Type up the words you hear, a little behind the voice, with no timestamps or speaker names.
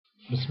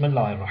بسم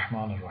الله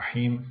الرحمن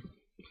الرحيم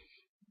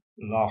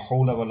لا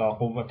حول ولا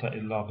قوة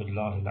إلا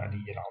بالله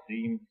العلي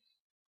العظيم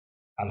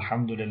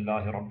الحمد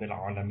لله رب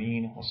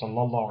العالمين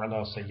وصلى الله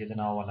على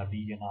سيدنا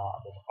ونبينا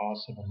أبي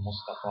القاسم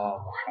المصطفى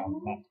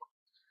محمد.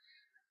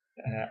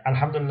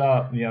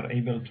 Alhamdulillah, we are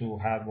able to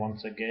have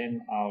once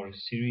again our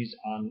series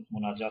on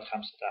Munajat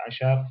Khamsata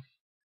Ashar.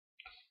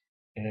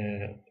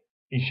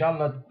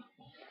 Inshallah,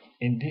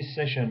 in this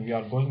session we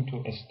are going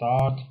to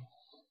start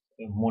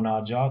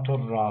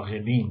Munajatul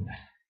Raghibin,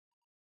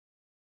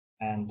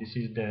 and this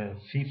is the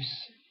fifth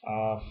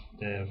of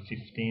the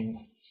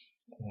 15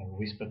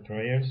 whispered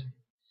prayers.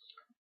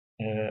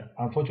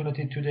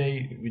 Unfortunately,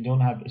 today we don't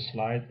have a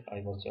slide.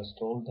 I was just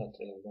told that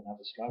we don't have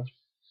a slide,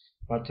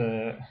 but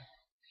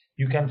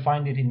you can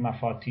find it in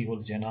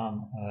Mafatihul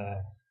Janan,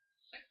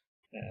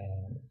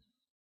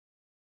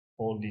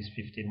 all these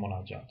 15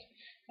 munajat,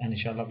 and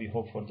inshallah we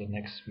hope for the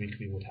next week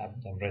we would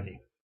have them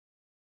ready.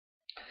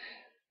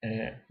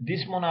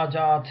 This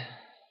munajat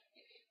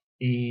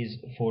is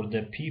for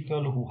the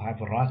people who have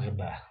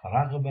raghba.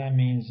 Raghba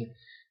means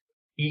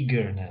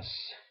eagerness.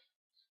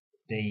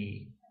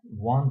 They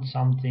want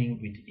something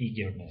with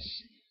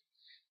eagerness.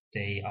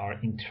 They are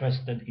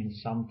interested in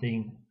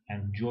something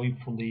and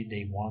joyfully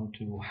they want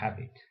to have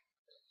it.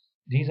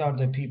 These are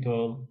the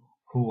people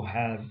who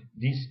have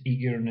this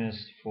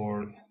eagerness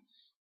for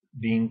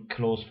being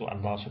close to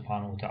Allah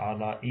subhanahu wa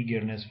ta'ala,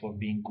 eagerness for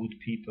being good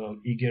people,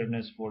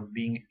 eagerness for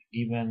being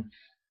given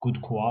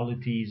good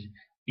qualities,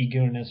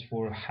 eagerness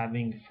for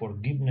having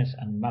forgiveness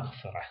and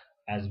maghfirah,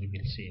 as we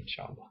will see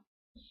inshallah.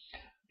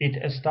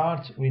 It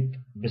starts with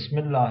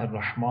Bismillah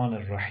ar-Rahman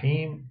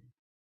ar-Rahim.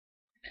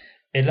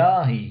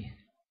 Ilahi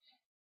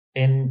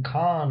in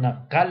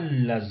kana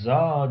qalla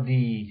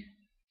zadi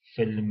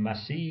fil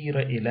masir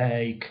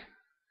ilayk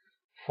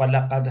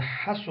falaqad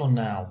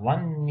hasuna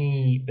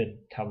wanni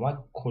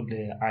bitawakkul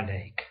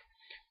alayk.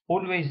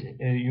 Always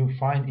you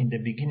find in the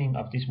beginning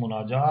of this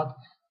munajat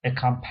a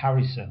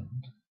comparison,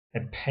 a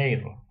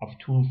pair of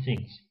two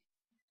things.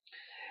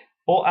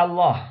 O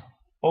Allah,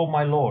 O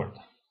my Lord,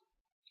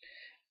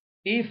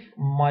 if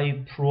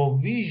my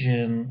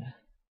provision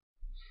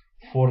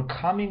for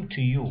coming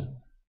to you,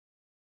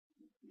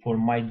 for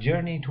my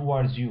journey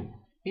towards you,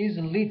 is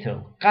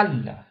little,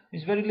 qalla,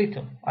 is very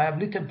little, I have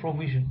little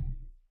provision,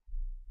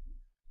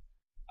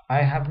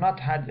 I have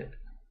not had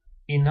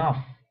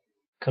enough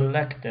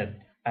collected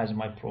as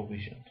my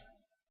provision.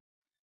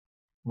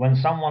 When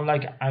someone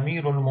like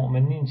Amirul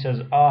Mu'mineen says,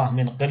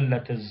 min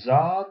qillat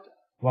al-zad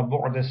wa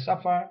bu'd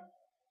al-safar,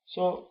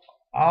 so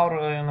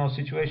our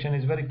situation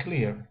is very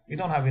clear. We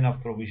don't have enough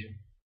provision.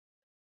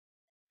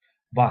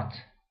 But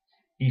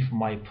if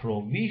my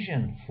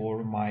provision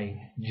for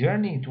my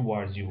journey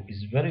towards you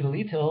is very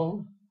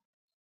little,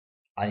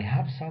 I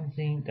have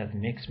something that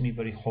makes me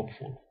very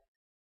hopeful.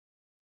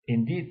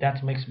 Indeed,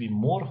 that makes me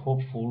more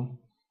hopeful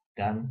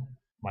than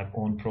my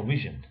own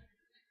provision.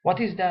 What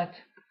is that?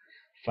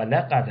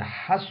 فَلَقَدْ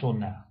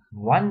حَسُنَ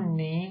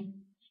وَنِّي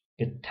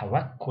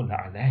بِالتَّوَكُّلَ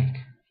عَلَيْكَ.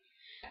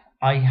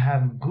 I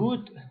have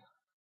good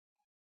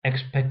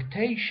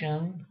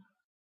expectation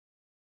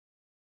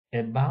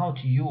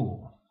about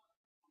you.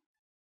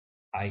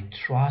 I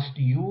trust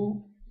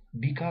you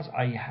because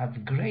I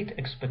have great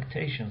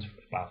expectations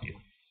about you.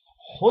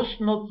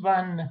 Husnul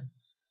dhan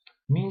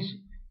means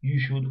you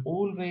should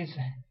always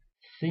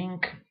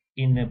think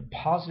in a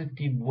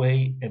positive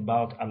way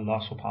about Allah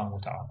subhanahu wa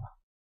ta'ala.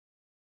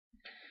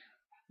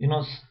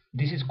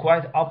 This is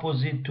quite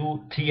opposite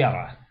to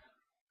tiyara.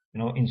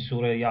 In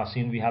Surah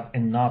Yasin we have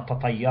inna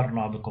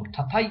tatayyarna bikum.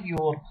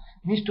 Tatayyur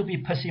means to be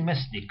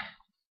pessimistic.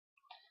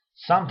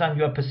 Sometimes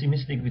you are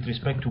pessimistic with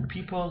respect to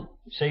people.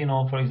 Say,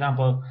 for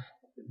example,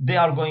 they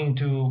are going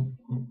to,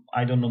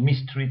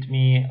 mistreat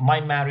me. My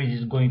marriage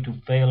is going to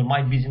fail.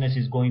 My business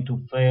is going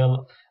to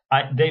fail.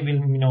 They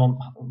will,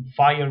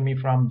 fire me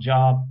from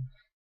job.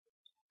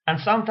 And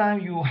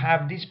sometimes you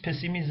have this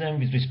pessimism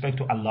with respect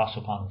to Allah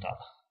subhanahu wa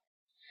ta'ala.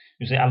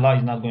 You say, Allah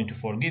is not going to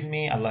forgive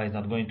me. Allah is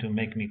not going to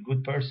make me a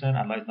good person.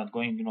 Allah is not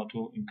going,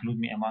 to include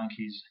me among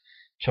His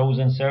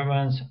chosen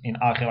servants. In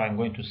Akhirah, I'm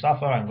going to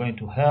suffer. I'm going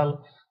to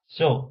hell.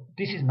 So,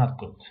 this is not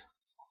good.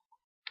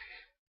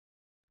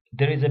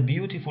 There is a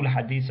beautiful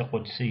hadith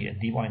Qudsi, a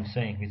divine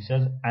saying. It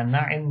says,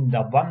 أَنَا عِنْدَ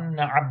ظَنَّ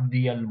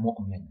عَبْدِيَ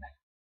الْمُؤْمِنِ.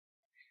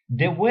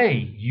 The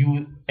way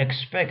you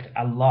expect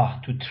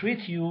Allah to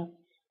treat you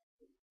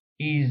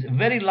is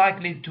very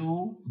likely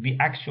to be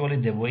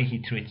actually the way He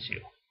treats you.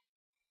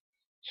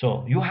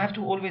 So you have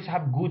to always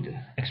have good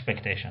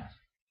expectations.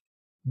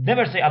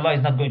 Never say Allah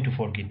is not going to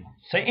forgive me.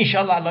 Say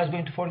inshallah Allah is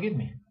going to forgive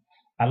me.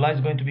 Allah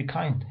is going to be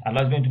kind.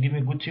 Allah is going to give me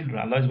good children.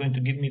 Allah is going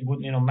to give me good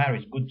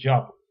marriage, good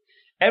job.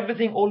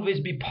 Everything always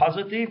be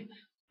positive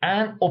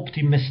and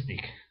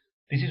optimistic.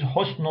 This is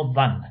husnul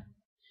dhan.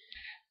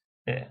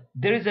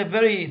 There is a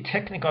very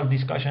technical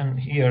discussion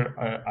here.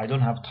 I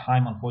don't have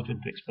time,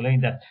 unfortunately, to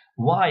explain that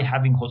why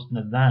having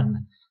husnul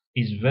dhan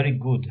is very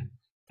good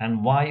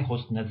and why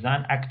husnul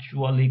dhan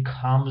actually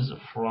comes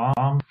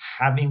from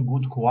having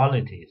good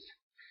qualities.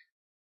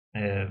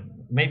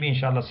 Maybe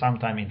inshallah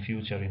sometime in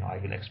future I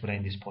will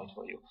explain this point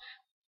for you.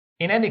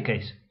 in any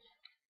case,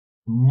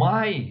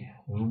 my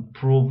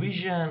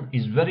provision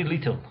is very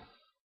little,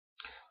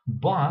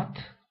 but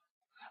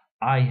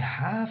I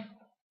have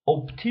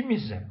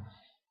optimism.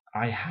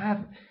 I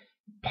have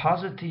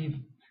positive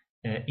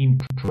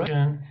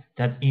impression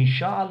that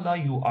inshallah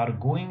you are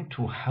going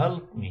to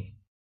help me.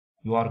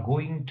 You are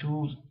going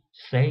to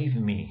save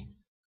me.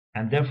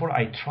 And therefore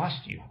I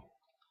trust you.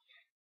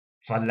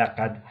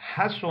 فَلَقَدْ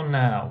حَسُنَ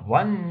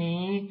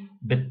ظَنِّي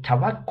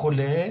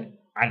بِالتَّوَكُّلِ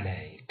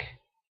عَلَيْكَ.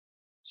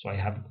 So I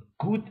have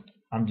good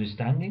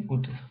understanding,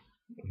 good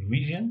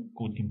vision,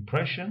 good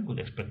impression, good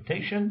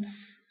expectation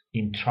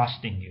in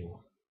trusting you.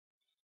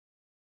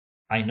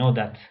 I know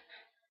that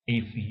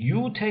if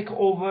you take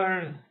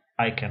over,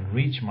 I can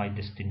reach my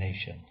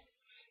destination.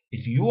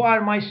 If you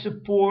are my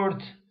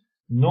support,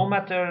 no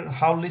matter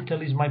how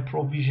little is my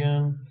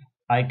provision,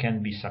 I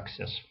can be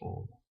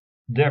successful.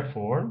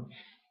 Therefore,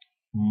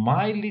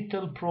 my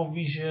little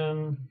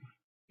provision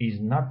is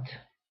not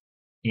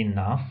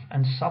enough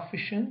and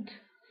sufficient,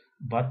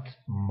 but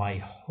my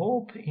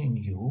hope in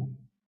you,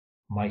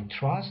 my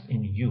trust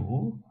in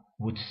you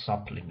would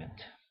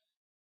supplement.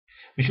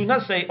 We should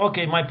not say,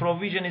 okay, my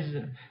provision is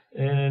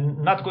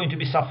not going to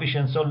be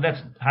sufficient, so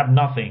let's have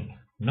nothing.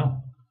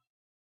 No.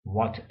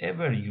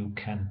 Whatever you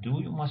can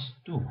do, you must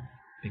do.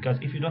 Because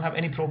if you don't have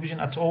any provision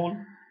at all,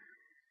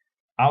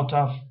 out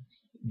of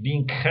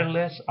being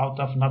careless, out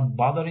of not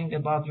bothering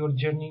about your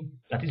journey,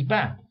 that is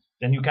bad.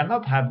 Then you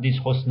cannot have this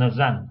husna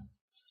zan.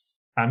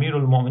 Amir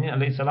al-Mu'minin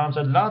alayhi salam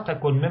said, لا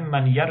تكن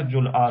ممن يرجو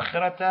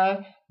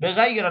الآخرة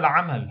بغير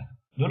العمل.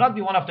 Do not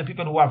be one of the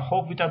people who have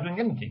hope without doing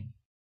anything.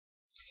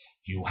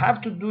 You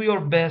have to do your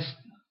best,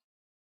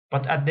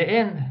 but at the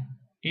end,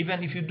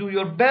 even if you do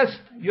your best,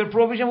 your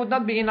provision would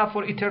not be enough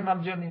for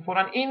eternal journey, for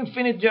an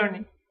infinite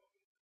journey.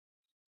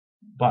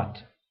 But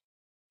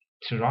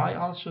try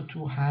also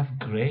to have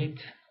great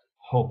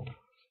hope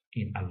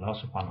in Allah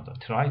subhanahu wa ta'ala.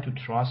 Try to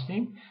trust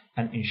Him,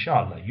 and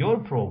inshallah your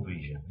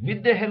provision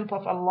with the help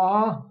of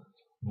Allah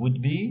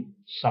would be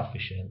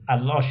sufficient.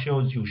 Allah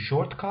shows you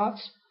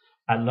shortcuts.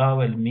 Allah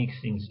will make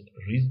things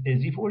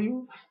easy for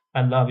you.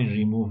 Allah will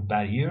remove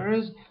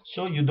barriers,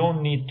 so you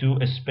don't need to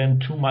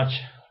spend too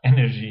much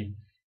energy.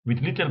 With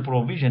little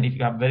provision, if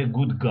you have very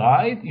good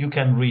guide, you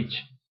can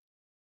reach.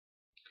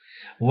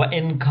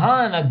 وَإِنْ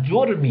كَانَ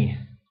جُرْمِي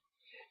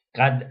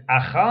قَدْ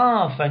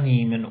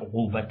أَخَافَنِي مِنْ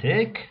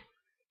عُقُوبَتِكَ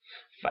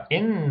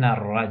فَإِنَّ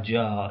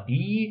الرَّجَاءِ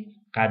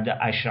قَدْ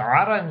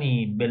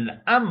أَشْعَرَنِي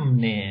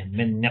بِالْأَمْنِ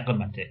مِنْ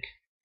نِقْمَتِكَ.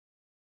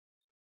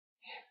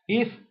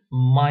 If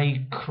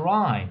my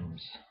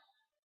crimes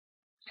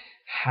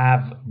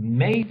have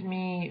made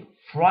me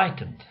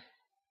frightened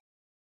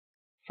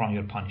from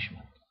your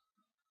punishment,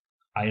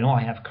 I know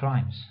I have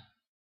crimes.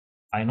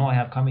 I know I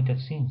have committed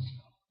sins.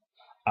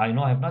 I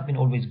know I have not been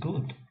always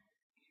good.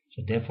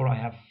 So therefore I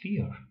have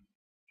fear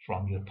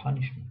from your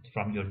punishment,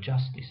 from your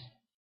justice.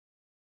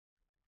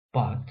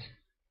 But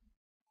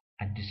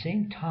at the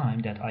same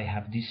time that I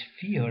have this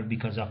fear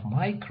because of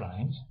my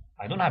crimes,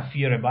 I don't have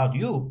fear about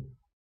you.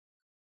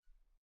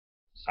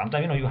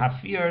 Sometimes, you have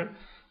fear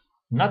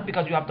not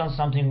because you have done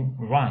something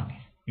wrong.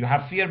 You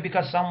have fear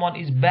because someone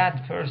is a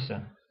bad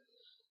person.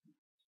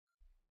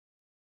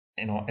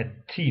 A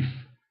thief,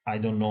 I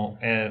don't know,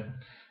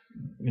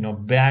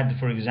 bad,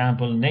 for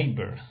example,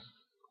 neighbor,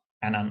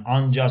 and an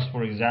unjust,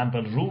 for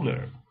example,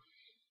 ruler.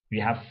 We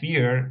have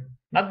fear,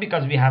 not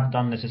because we have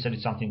done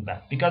necessarily something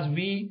bad, because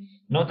we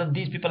know that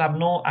these people have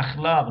no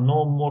akhlaq,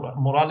 no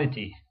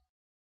morality.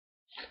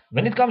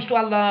 When it comes to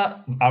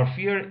Allah, our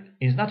fear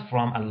is not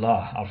from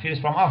Allah, our fear is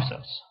from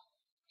ourselves.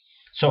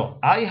 So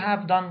I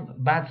have done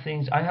bad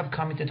things, I have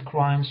committed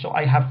crimes, so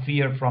I have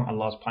fear from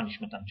Allah's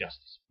punishment and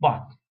justice.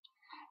 But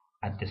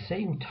at the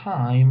same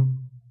time,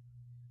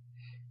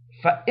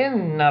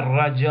 فَإِنَّ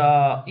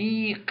الرَّجَاءِ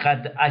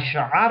قَدْ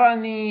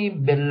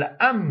أَشْعَرَنِي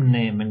بِالْأَمْنِ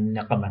مِنْ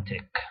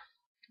نِقْمَتِكَ.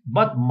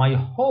 But my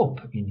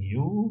hope in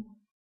you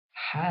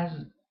has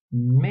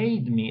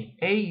made me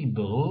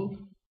able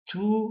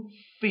to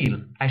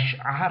feel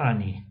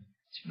أشعرني.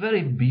 It's a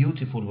very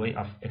beautiful way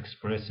of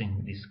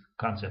expressing this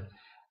concept.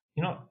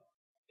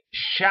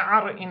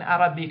 Sha'r in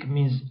Arabic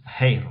means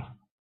hair.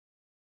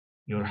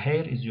 Your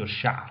hair is your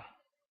sha'r.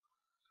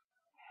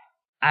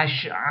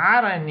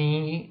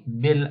 Ash'arani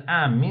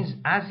bil'am means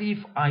as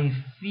if I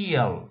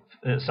feel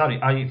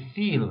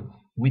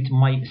with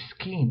my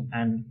skin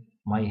and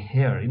my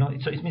hair.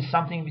 So it means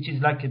something which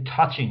is like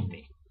touching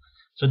me.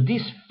 So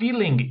this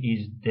feeling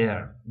is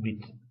there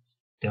with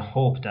the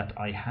hope that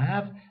I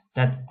have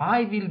that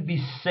I will be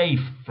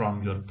safe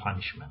from your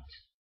punishment.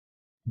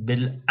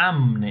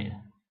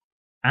 Bil'amn.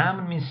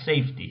 Amn means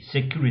safety,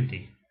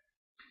 security.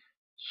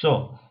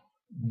 So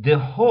the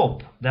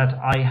hope that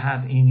I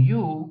have in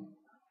you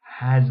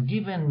has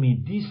given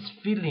me this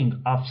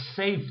feeling of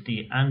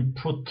safety and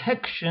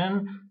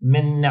protection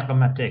min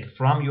naqmatik,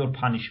 from your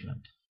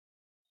punishment.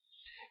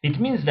 It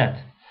means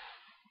that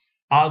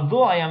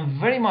although I am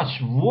very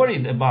much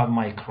worried about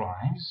my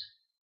crimes,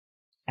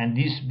 and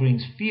this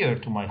brings fear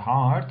to my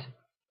heart,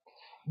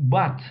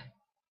 but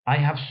I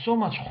have so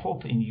much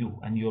hope in you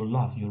and your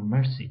love, your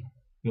mercy,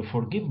 your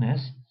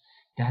forgiveness,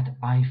 that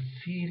I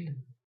feel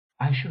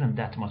I shouldn't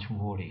that much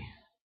worry.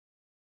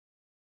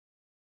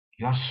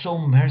 You are so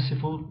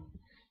merciful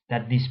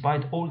that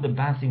despite all the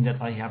bad things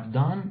that I have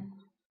done,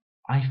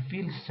 I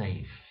feel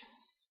safe.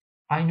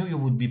 I knew you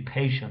would be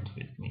patient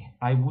with me.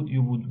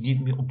 You would give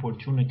me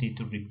opportunity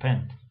to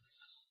repent.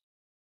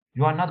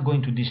 You are not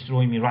going to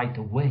destroy me right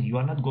away. You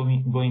are not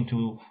going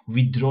to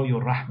withdraw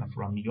your rahmah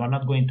from me. You are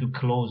not going to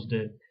close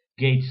the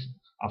gates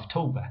of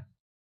Tawbah.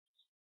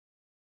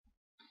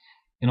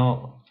 You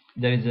know,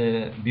 there is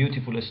a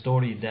beautiful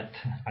story that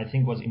I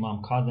think was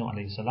Imam Qadim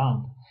alayhi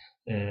salam.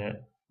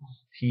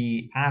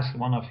 He asked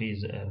one of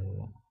his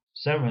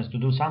servants to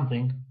do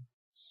something,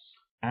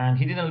 and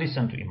he didn't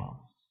listen to Imam.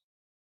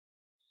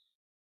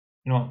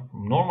 You know,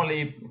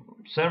 normally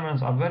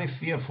servants are very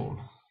fearful,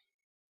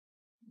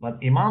 but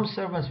Imam's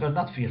servants were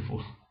not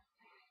fearful.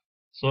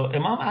 So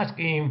Imam asked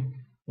him,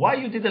 why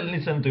you didn't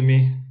listen to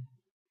me?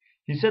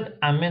 He said,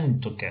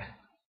 Amintuka.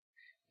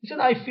 He said,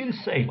 I feel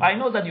safe. I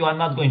know that you are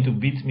not going to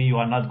beat me. You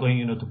are not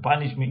going, to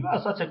punish me. You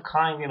are such a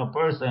kind,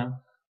 person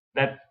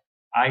that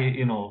I,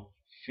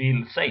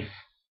 feel safe.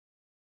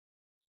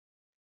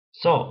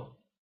 So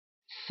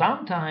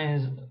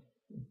sometimes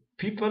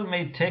people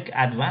may take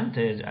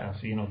advantage of,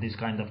 this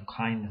kind of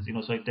kindness.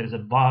 So if there is a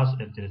boss,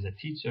 if there is a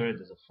teacher, if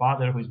there's a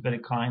father who is very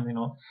kind,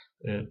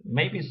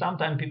 maybe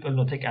sometimes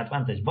people take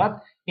advantage.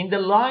 But in the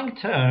long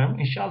term,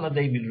 inshallah,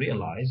 they will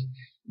realize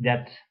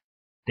that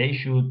they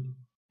should,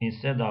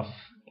 instead of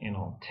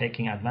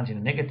taking advantage in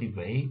a negative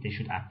way, they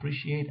should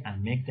appreciate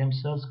and make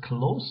themselves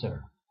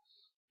closer.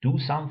 Do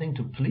something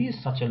to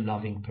please such a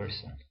loving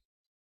person.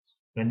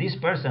 When this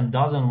person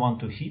doesn't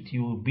want to hit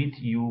you, beat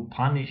you,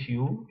 punish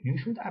you, you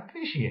should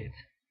appreciate.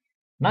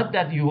 Not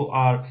that you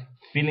are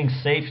feeling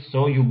safe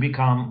so you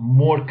become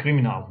more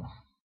criminal.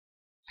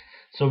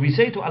 So we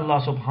say to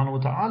Allah subhanahu wa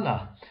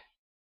ta'ala,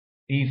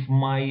 if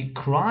my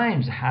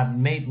crimes have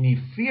made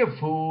me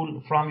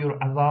fearful from your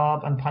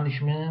azab and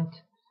punishment,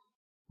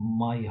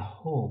 my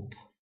hope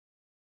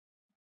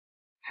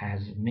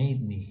has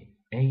made me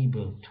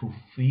able to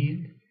feel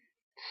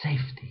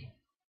safety.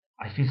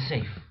 I feel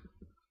safe.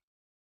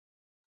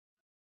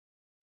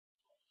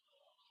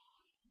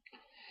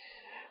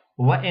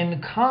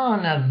 وَإِنْ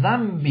كَانَ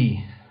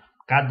ذَنْبِي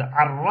قَدْ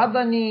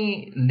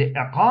عَرَّضَنِي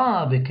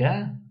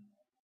لِعِقَابِكَ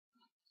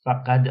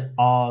فَقَدْ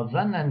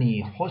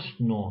آذَنَنِي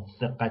حُسْنُ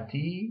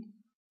ثِقَتِي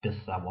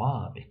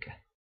بِثَوَابِكَ.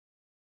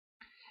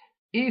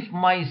 If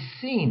my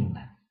sin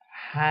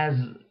has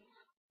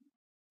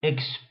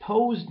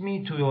exposed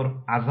me to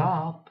your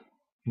azab,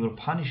 your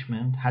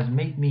punishment, has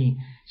made me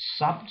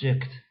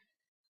subject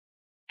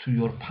to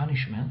your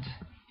punishment,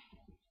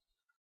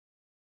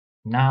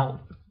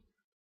 now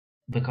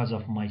because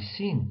of my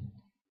sin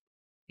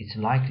it's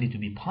likely to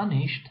be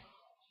punished,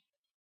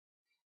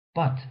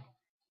 but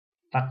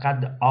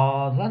فَقَدْ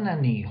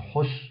آذَنَنِي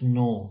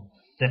حُسْنُ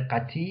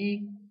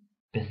ثِقَتِي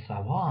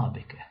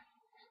بِثَوَابِكَ.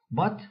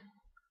 But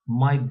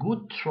my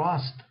good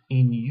trust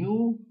in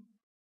you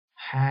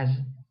has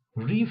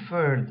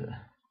referred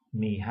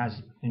me,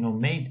 has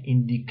made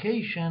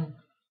indication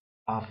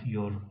of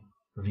your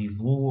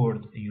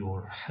reward,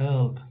 your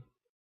help.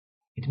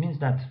 It means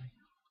that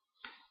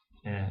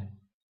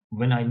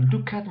when I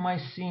look at my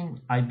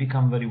sin, I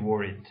become very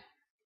worried.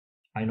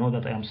 I know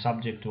that I am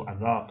subject to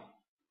azab,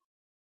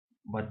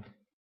 but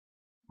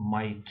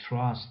my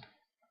trust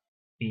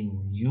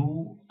in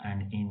you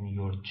and in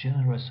your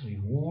generous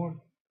reward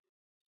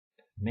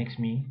makes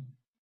me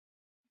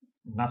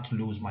not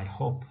lose my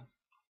hope.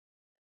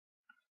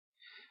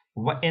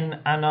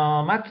 وَإِنْ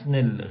أَنَامَتْنِ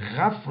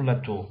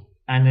الْغَفْلَةُ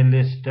عَنِ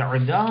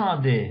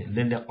الْإِسْتِعْدَادِ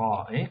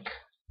لِلِقَائِكَ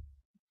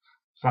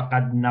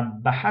فَقَدْ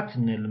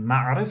نَبَّحَتْنِ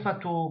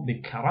الْمَعْرِفَةُ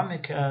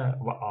بِكَرَمِكَ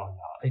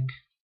وَآلَائِكَ.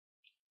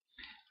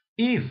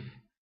 If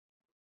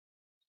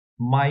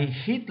my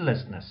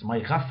heedlessness,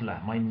 my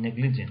ghafla, my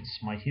negligence,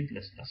 my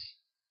heedlessness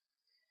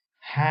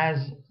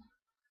has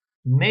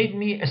made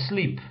me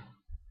asleep,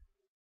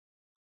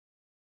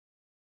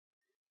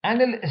 and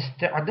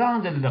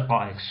al-isti'dad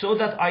al-liqa'ik, so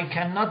that I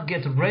cannot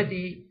get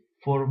ready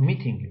for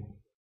meeting you.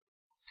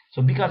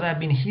 So because I have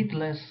been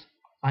heedless,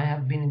 I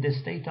have been in the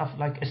state of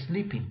like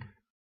sleeping,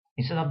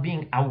 instead of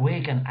being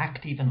awake and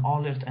active and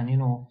alert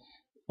and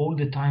all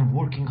the time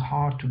working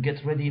hard to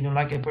get ready.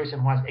 Like a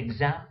person who has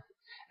exam,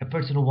 a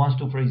person who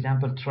wants to, for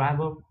example,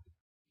 travel,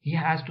 he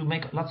has to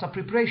make lots of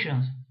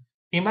preparations.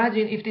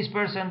 Imagine if this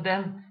person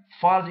then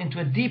falls into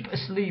a deep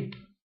sleep.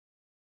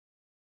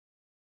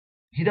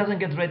 He doesn't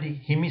get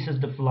ready. He misses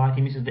the flight.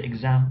 He misses the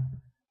exam.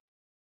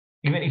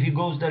 Even if he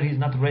goes there, he's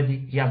not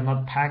ready. He has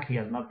not packed. He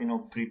has not,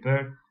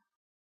 prepared.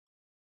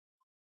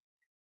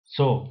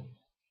 So,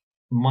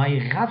 my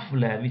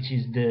ghafla, which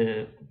is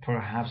the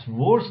perhaps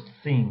worst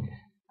thing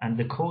and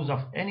the cause of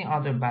any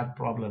other bad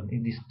problem,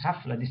 in this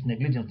ghafla, this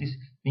negligence, this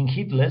being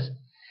heedless,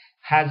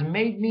 has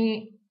made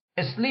me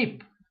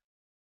asleep.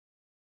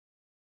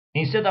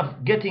 Instead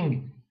of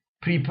getting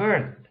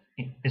prepared,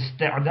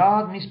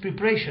 isti'dad means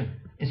preparation.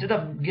 Instead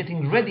of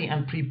getting ready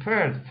and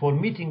prepared for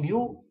meeting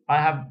you, I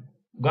have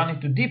gone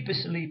into deep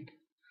sleep.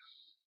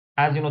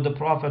 As you know, the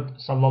Prophet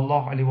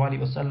sallallahu alaihi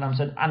wasallam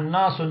said,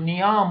 "An-nasu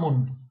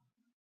niyamun."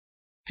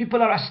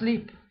 People are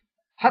asleep.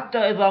 Hatta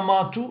idha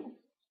matu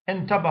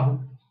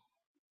intabahu.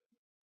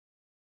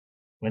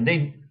 When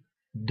they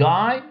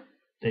die,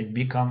 they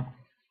become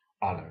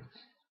alert.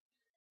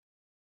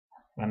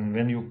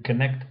 When you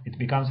connect, it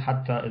becomes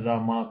hatta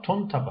idha ma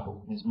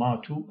tuntabahu. Means ma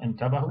tu and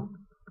tabahu.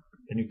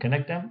 When you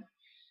connect them,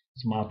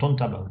 it's ma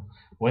tuntabahu.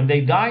 When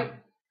they die,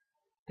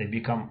 they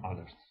become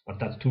alert. But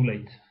that's too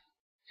late.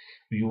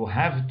 You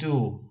have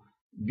to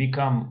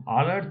become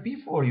alert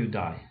before you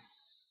die.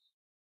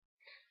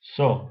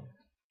 So,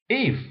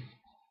 if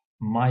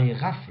my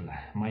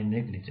ghafla, my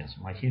negligence,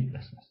 my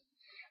heedlessness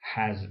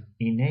has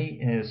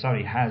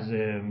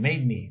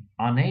made me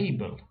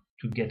unable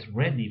to get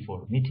ready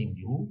for meeting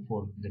you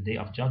for the day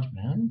of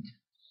judgment,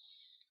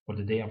 for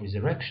the day of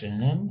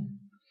resurrection,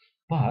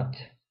 but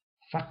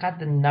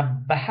فقد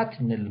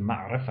نبهتني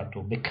المعرفة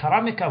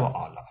بكرمك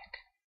وآلائك.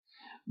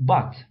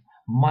 But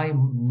my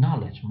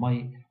knowledge,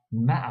 my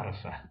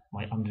ma'rifah,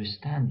 my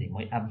understanding,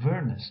 my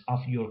awareness of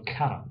your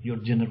karam, your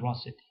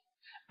generosity,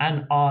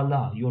 and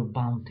Allah, your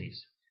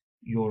bounties,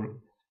 your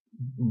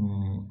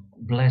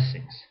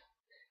blessings,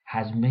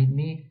 has made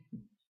me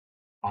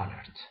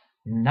alert.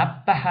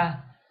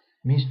 Nabbaha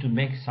means to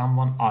make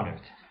someone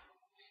alert.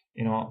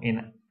 You know,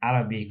 in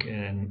Arabic,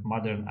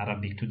 modern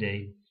Arabic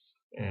today,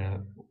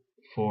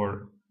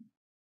 for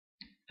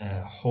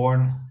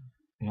horn,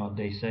 you know,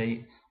 they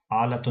say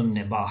alatun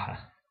nebaha.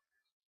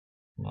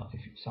 You know, if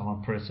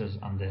someone presses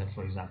on the,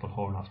 for example,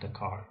 horn of the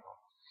car.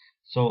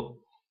 So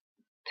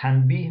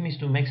tanbih means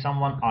to make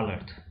someone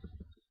alert,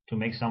 to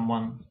make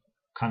someone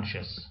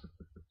conscious.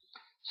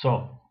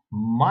 So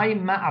my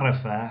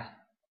ma'rifah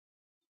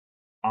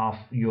of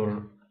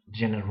your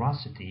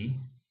generosity,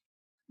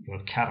 your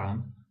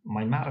karam,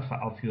 my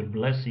ma'rifah of your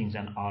blessings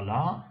and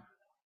Allah,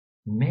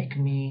 make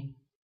me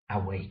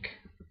awake.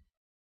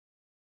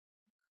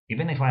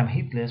 Even if I am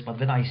heedless, but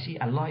then I see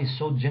Allah is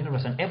so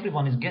generous and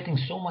everyone is getting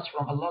so much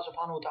from Allah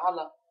subhanahu wa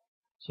ta'ala.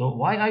 So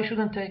why I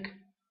shouldn't take?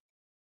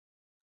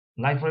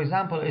 Like, for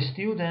example, a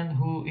student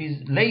who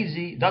is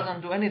lazy,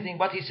 doesn't do anything,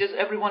 but he says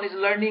everyone is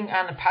learning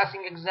and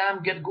passing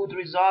exam, get good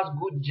results,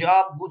 good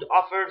job, good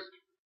offers.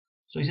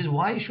 So he says,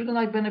 why shouldn't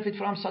I benefit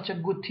from such a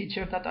good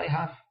teacher that I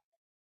have?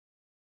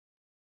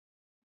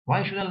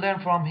 Why shouldn't I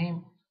learn from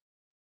him?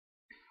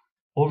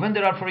 Or when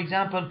there are, for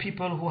example,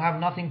 people who have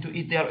nothing to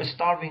eat, they are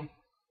starving.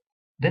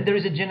 Then there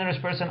is a generous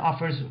person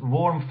offers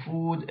warm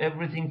food,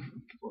 everything,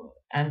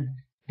 and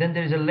then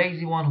there is a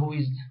lazy one who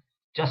is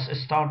just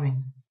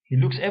starving. He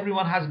looks,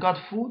 everyone has got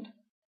food,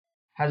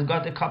 has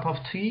got a cup of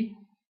tea,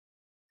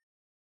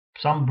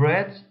 some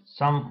bread,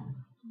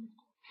 some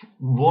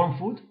warm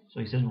food.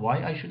 So he says,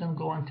 why I shouldn't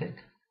go and take?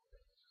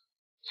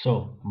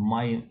 So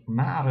my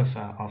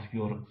ma'rifah of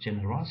your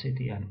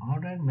generosity and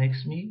order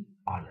makes me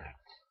alert.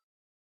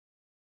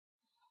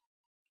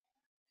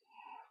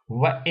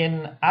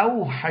 وَإِنْ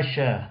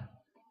أَوْحَشَ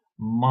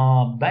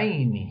مَا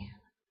بَيْنِي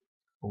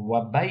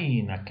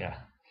وَبَيْنَكَ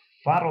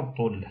فَرْطُ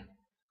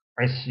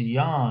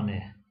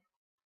الْعِصْيَانِ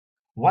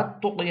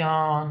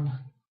وَالطُّغْيَانِ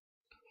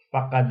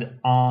فَقَدْ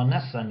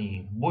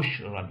آنَسَنِي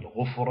بُشْرَ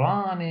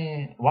الْغُفْرَانِ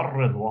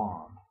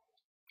وَالرِّضْوَانِ.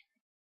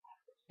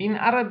 In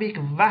Arabic,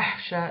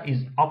 wahsha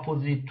is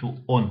opposite to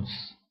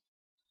uns.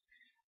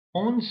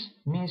 Uns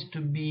means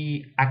to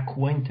be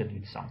acquainted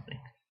with something,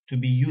 to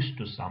be used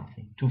to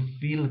something, to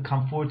feel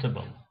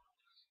comfortable.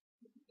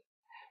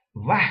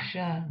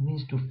 Wahsha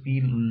means to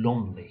feel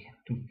lonely,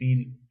 to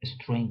feel a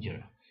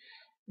stranger.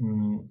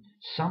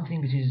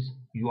 Something which is,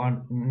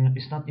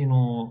 it's not,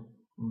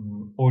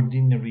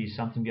 ordinary,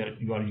 something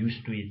you are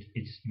used to it.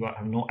 It's, you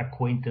have no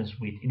acquaintance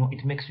with,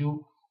 it makes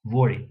you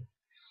worry.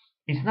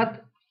 It's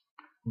not,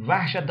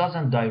 wahsha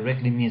doesn't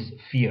directly mean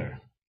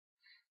fear,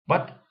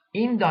 but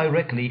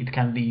indirectly it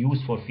can be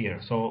used for fear.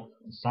 So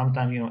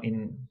sometimes,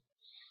 in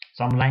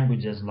some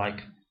languages like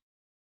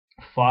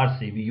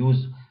Farsi, we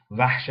use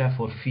wahsha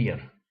for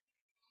fear.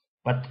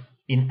 But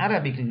in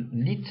Arabic,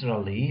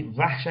 literally,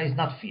 wahsha is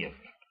not fear.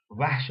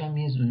 Wahsha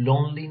means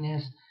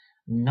loneliness,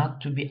 not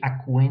to be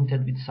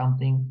acquainted with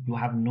something. You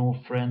have no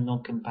friend, no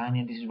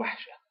companion. This is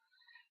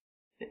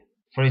wahsha.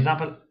 For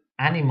example,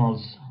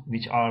 animals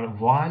which are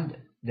wild,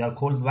 they are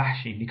called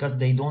wahshi because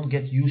they don't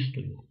get used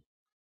to you.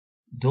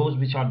 Those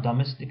which are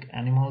domestic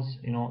animals,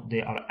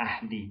 they are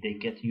ahli. They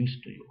get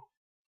used to you.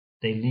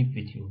 They live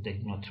with you.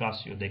 They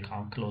trust you. They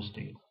come close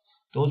to you.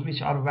 Those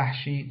which are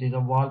wahshi, they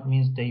are wild,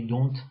 means they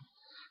don't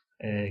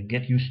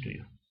get used to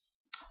you.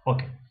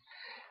 Okay.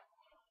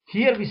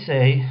 Here we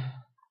say,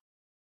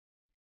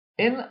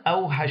 إن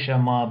أوحش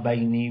ما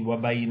بيني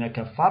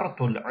وبينك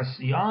فرط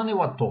العصيان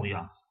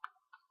والطغيان.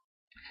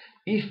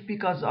 If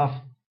because of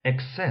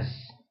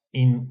excess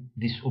in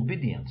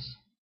disobedience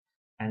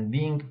and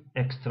being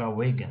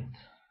extravagant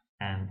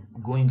and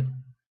going,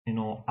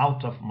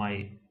 out of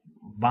my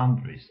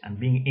boundaries and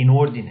being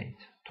inordinate,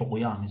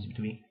 طغيان is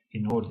to be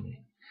inordinate.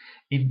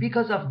 If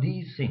because of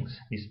these things,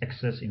 this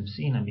excess in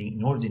sin and being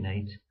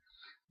inordinate,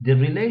 the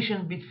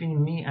relation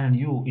between me and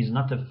you is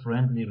not a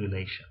friendly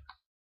relation.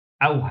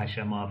 أوحش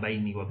ما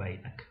بيني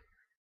وبينك.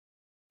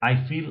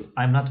 I feel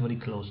I'm not very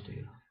close to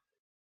you.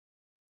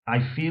 I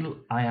feel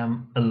I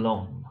am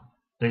alone.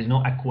 There is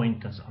no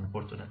acquaintance,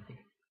 unfortunately.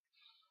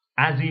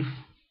 As if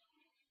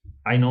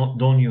I don't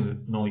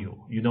know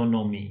you. You don't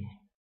know me.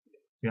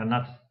 We are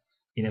not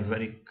in a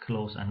very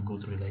close and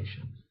good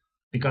relation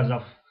because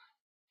of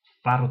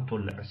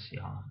fartul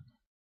isyan,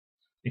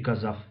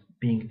 because of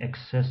being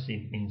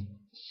excessive in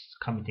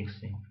committing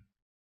sin,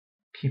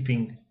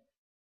 keeping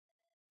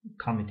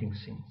committing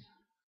sins.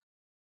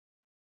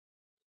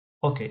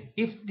 Okay,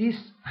 if this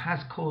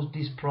has caused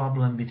this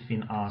problem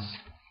between us,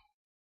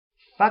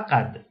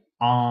 فقد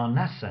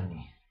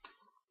آنسني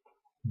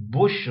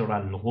بشرى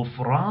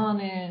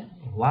الغفران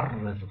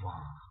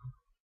والرضوان.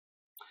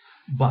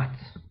 But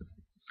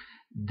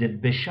the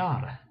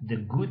bishara, the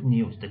good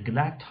news, the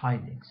glad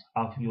tidings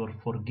of your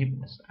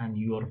forgiveness and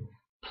your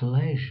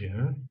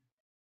pleasure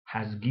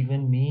has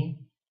given me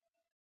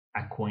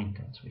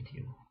acquaintance with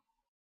you,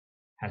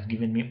 has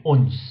given me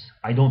uns.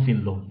 I don't feel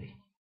lonely.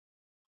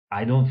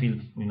 I don't feel,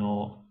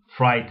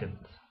 frightened.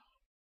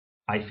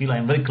 I feel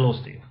I'm very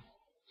close to you.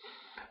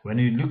 When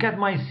you look at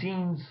my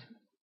sins,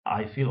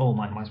 I feel, oh,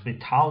 I must be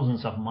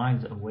thousands of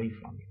miles away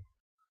from you.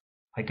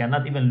 I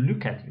cannot even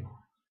look at you.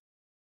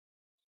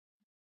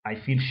 I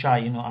feel shy,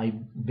 I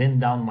bend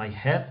down my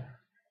head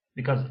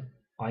because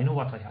I know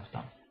what I have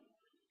done.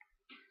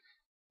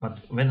 But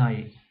when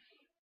I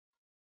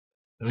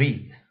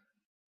read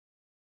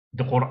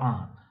the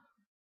Quran,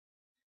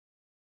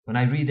 when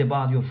I read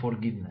about your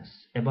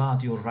forgiveness,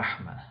 about your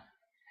rahmah,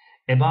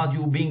 about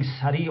you being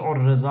sari'ur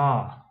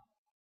rida,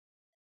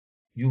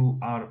 you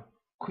are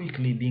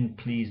quickly being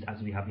pleased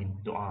as we have in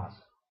du'as,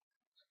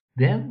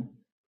 then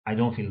I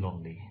don't feel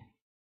lonely.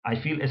 I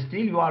feel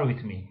still you are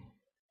with me.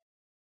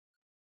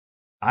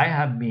 I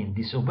have been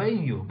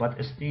disobeying you,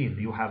 but still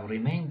you have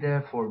remained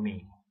there for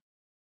me,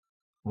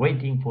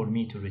 waiting for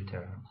me to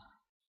return.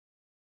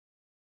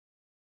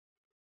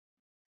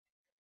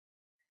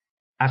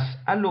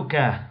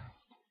 أسألك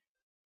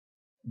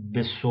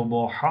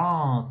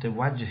بصبحات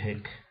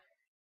وجهك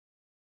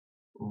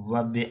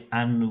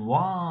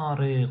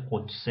وبأنوار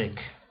قدسك.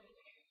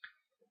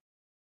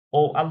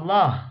 O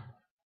Allah,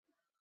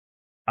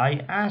 I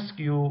ask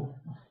you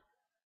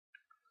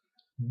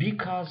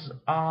because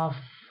of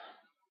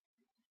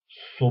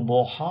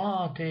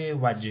subuhat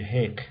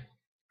wajhik,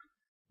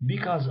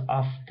 because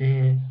of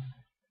the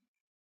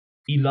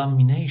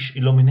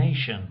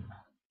illumination,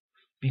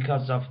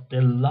 because of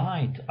the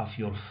light of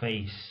your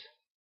face.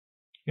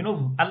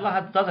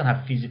 Allah doesn't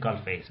have physical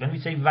face. When we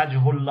say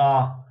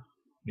wajhullah,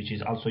 which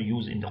is also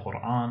used in the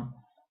Quran,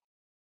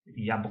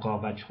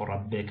 yabqa wajhu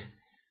rabbik,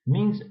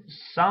 means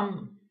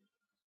some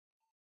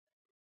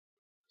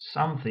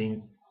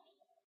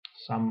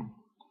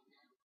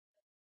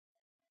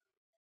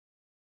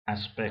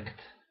aspect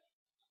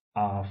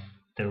of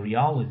the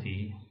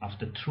reality of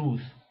the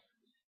truth,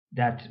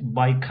 that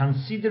by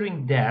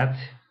considering that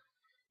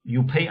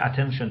you pay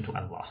attention to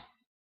Allah.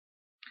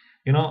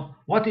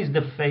 What is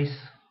the face?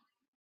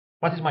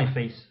 What is my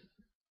face?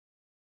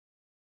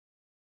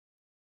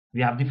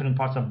 We have different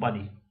parts of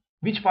body.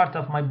 Which part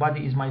of my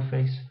body is my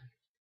face?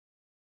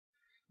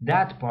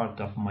 That part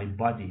of my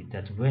body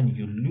that when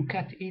you look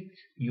at it,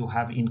 you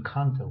have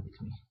encounter with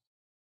me.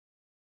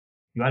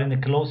 You are in the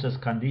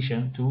closest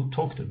condition to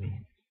talk to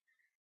me.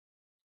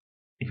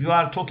 If you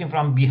are talking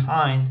from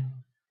behind,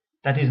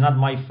 that is not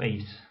my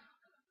face.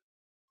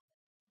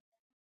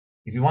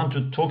 If you want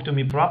to talk to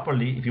me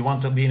properly, if you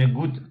want to be in a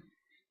good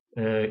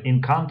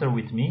encounter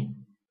with me,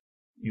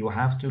 you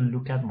have to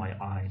look at my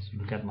eyes,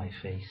 look at my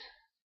face.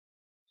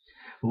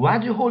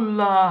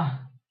 Wajhullah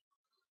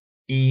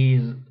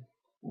is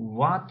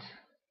what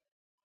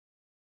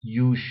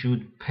you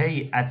should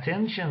pay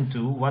attention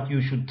to, what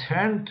you should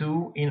turn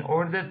to in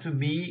order to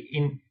be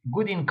in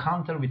good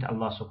encounter with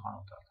Allah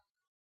subhanahu wa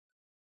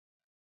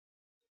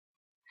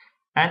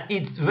ta'ala. And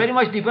it very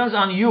much depends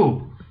on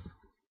you.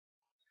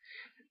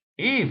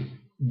 If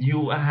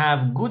you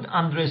have good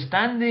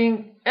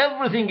understanding,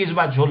 everything is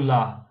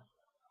wajhullah.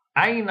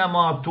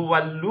 Aynama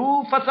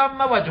tuwallu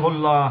fathamma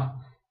wajhullah.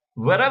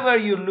 Wherever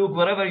you look,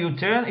 wherever you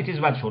turn, it is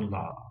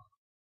wajhullah.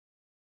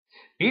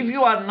 If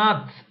you are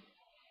not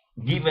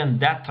given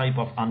that type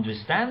of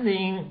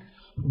understanding,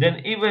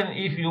 then even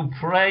if you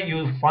pray,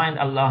 you find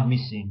Allah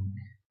missing.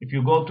 If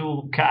you go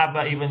to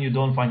Kaaba, even you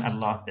don't find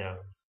Allah there.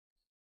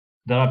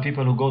 There are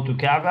people who go to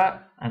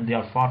Kaaba and they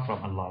are far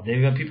from Allah.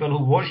 There are people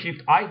who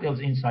worship idols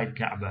inside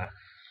Kaaba.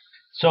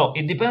 So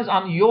it depends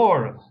on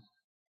your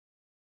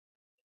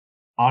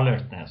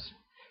alertness.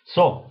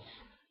 So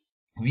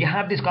we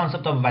have this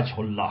concept of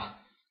wajhullah,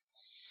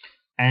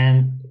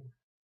 and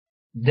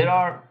there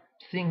are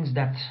things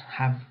that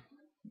have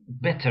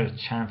better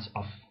chance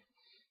of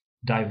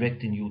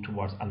directing you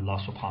towards Allah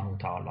subhanahu wa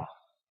ta'ala.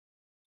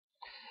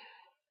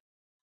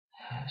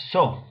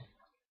 So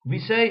we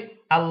say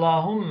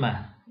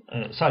Allahumma,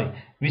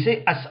 we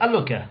say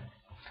as'aluka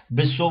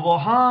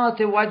bisubuhat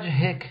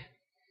wajhik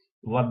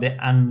wa bi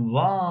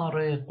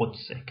anwar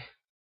qudsik.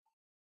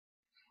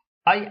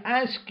 I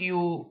ask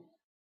you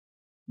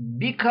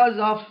because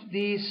of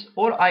this,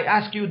 or I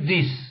ask you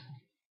this,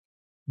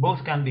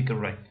 Both can be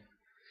correct.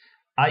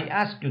 I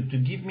ask you to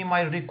give me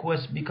my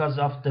request because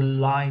of the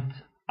light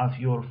of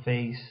your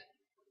face,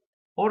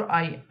 or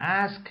I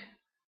ask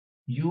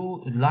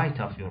you light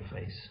of your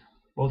face.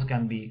 Both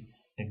can be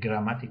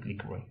grammatically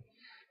correct.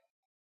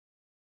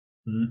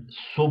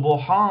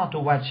 Subuhat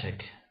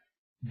wajhik,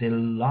 the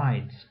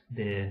light,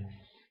 the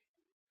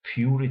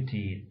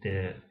purity,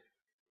 the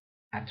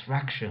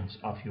attractions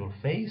of your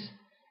face.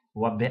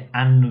 Wa bi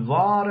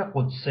anwar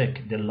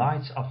qudsik, the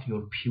lights of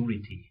your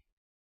purity,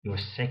 your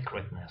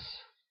sacredness.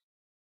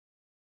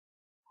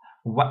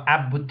 Wa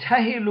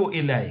abtahilu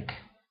ilayk,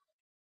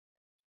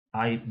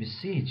 I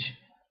beseech,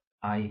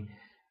 I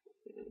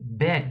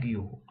beg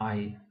you,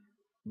 I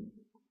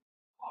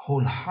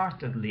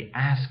wholeheartedly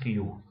ask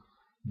you,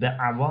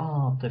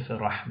 bi'awatif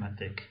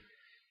rahmatik,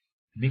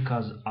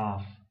 because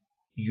of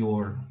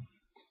your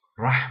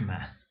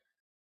rahmah,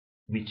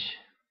 which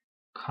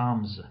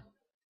comes,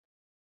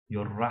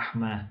 your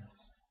rahmah,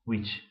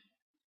 which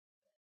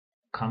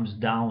comes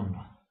down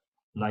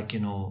like,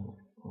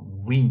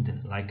 wind,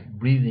 like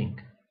breathing,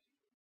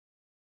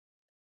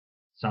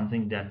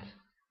 something that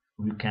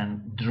you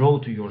can draw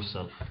to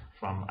yourself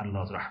from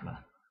Allah's rahmah.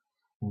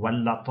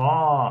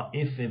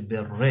 وَاللَّطَائِفِ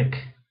بِالرِّكِ,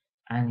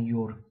 and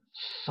your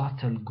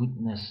subtle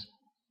goodness,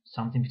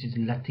 something which is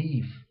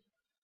latif,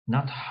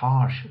 not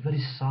harsh,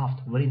 very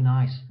soft, very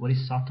nice, very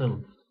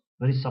subtle,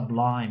 very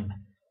sublime.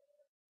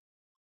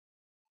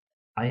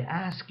 I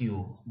ask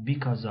you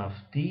because of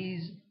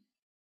these,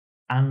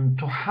 أن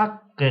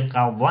تحقق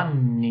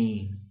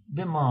ظني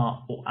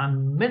بما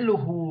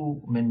أؤمله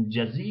من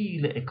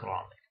جزيل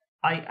إكرامك.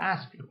 I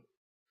ask you,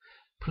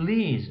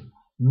 please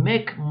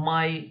make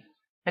my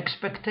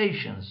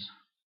expectations,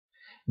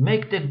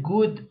 make the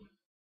good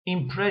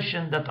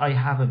impression that I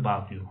have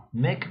about you,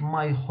 make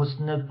my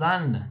husn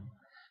dhan,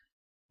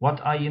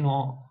 what I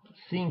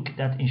think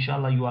that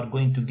inshallah you are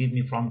going to give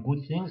me from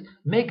good things,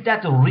 make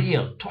that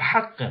real.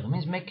 Tuhaqqiq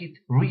means make it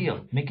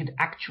real, make it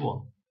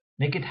actual,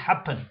 make it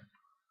happen.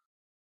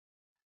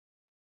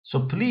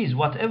 So please,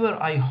 whatever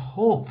I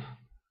hope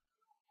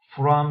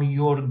from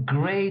your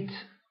great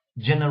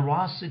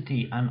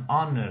generosity and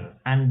honor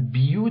and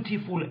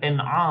beautiful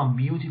in'am,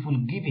 beautiful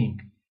giving,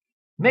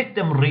 make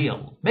them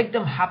real, make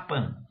them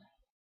happen.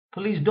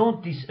 Please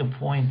don't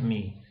disappoint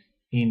me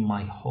in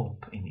my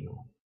hope in you.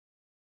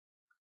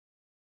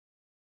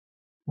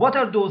 What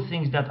are those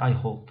things that I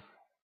hope?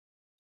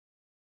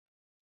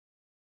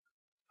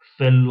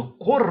 Fil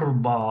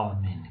qurba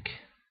mink,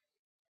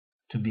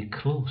 to be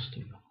close to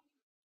you.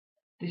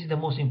 This is the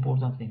most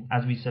important thing,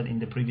 as we said in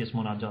the previous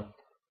munajat.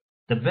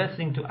 The best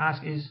thing to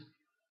ask is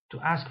to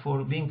ask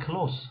for being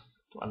close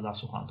to Allah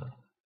subhanahu wa ta'ala,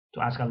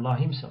 to ask Allah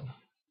himself.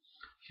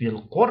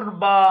 Fil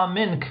qurba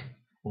mink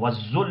was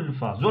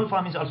zulfa.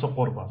 Zulfa means also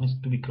qurba, means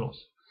to be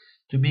close.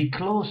 To be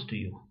close to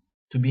you,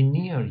 to be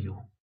near you.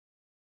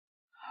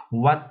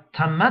 What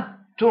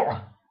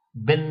tamattu'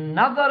 bin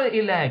nadar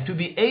ilayk, to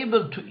be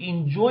able to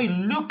enjoy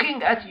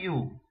looking at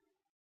you.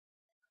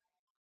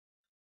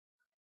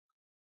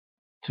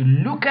 To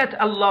look at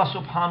Allah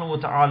subhanahu wa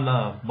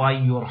ta'ala by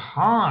your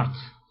heart.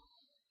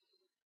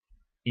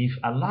 If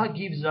Allah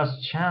gives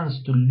us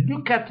chance to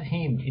look at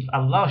him, if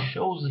Allah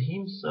shows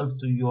himself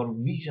to your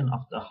vision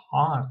of the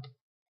heart,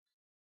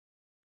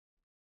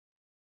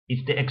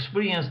 if the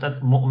experience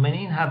that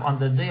mu'mineen have on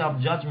the day of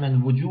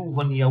judgment,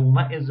 wujuhun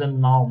yawma'izan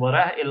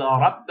nadhirah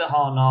ila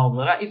rabbiha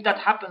nadhirah, if that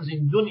happens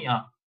in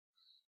dunya,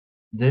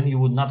 then you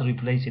would not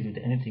replace it with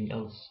anything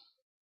else.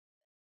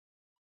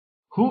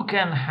 Who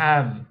can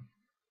have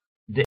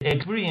the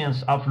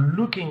experience of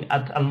looking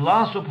at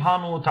Allah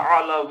subhanahu wa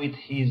ta'ala with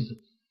his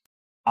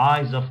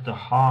eyes of the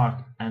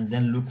heart and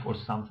then look for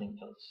something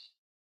else?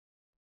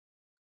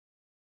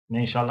 May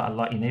inshallah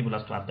Allah enable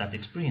us to have that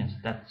experience,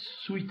 that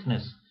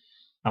sweetness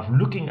of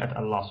looking at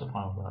Allah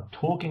subhanahu wa ta'ala,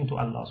 talking to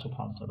Allah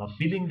subhanahu wa ta'ala,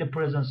 feeling the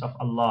presence of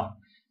Allah,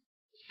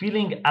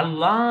 feeling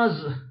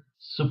Allah's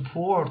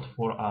support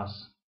for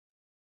us,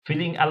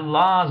 feeling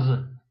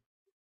Allah's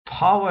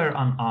power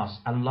on us,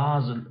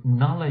 Allah's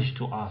knowledge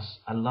to us,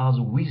 Allah's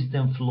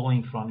wisdom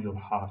flowing from your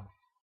heart.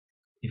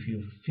 If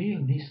you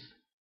feel this,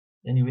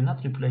 then you will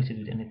not replace it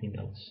with anything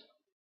else.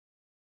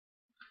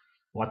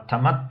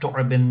 وَالتَّمَتُّعُ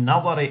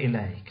بِالنَّظَرِ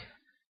إِلَيْكَ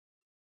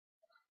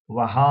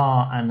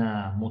وَهَا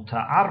أَنَا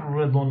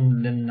مُتَعَرِّضٌ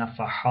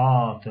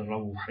لِلنَّفَحَاتِ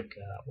رَوْحِكَ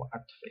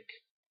وَعَطْفِكَ.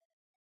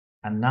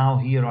 And now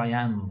here I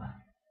am.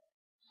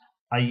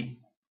 I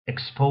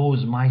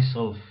expose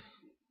myself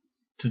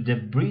to the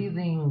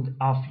breathing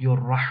of your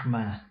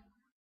rahmah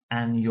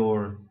and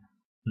your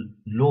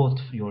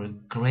lutf, your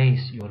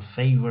grace, your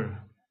favor.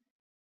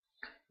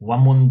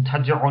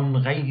 وَمُنْتَجِعٌ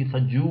غَيْثَ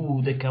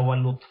جُودِكَ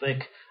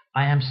وَلُطْفِكَ.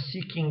 I am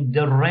seeking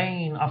the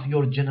rain of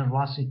your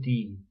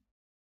generosity.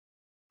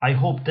 I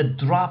hope the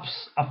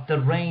drops of the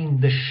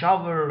rain, the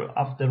shower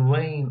of the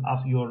rain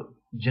of your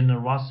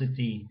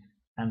generosity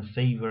and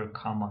favor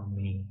come on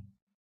me.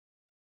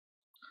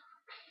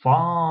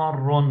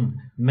 فَارٌ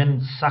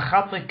مِنْ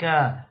سَخَطِكَ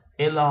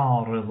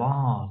إِلَى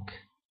رِضَاكَ.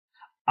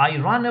 I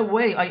run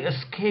away, I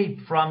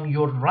escape from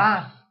your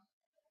wrath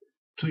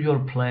to your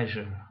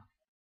pleasure.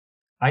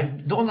 I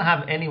don't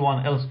have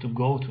anyone else to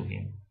go to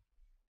him.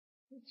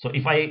 So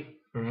if I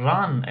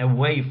run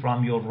away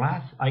from your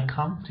wrath, I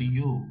come to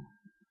you.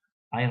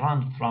 I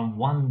run from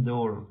one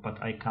door,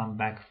 but I come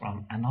back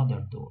from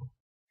another door.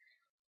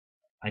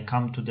 I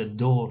come to the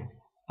door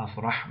of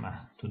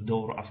rahmah, to the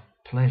door of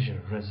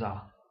pleasure,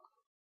 reza.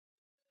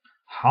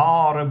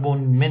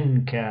 Haribun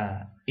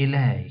minka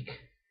ilayk.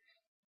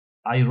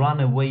 I run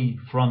away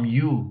from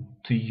you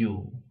to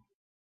you,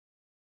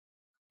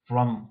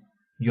 from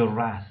your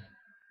wrath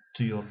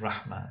to your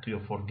rahmah, to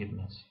your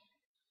forgiveness.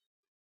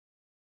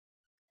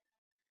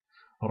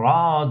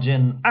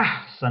 Rajin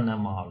ahsana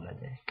ma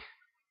ladayk.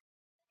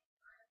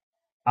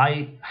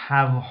 I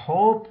have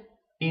hope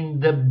in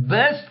the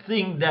best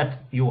thing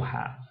that you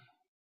have.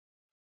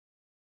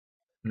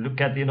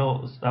 Look at,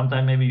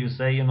 sometimes maybe you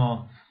say,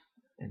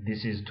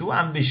 this is too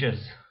ambitious.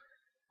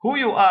 Who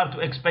you are to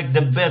expect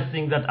the best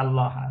thing that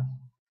Allah has?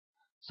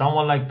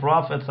 Someone like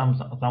Prophet,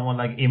 someone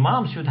like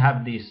Imam should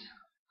have this.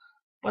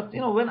 But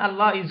when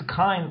Allah is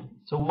kind,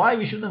 so why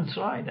we shouldn't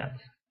try that?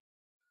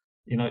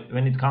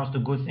 When it comes to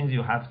good things,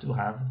 you have to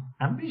have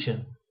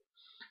ambition.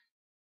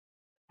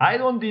 I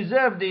don't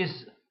deserve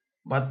this,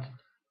 but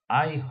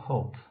I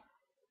hope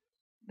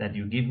that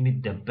you give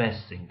me the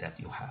best thing that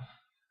you have.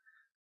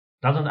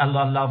 Doesn't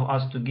Allah love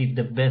us to give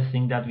the best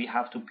thing that we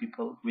have to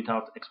people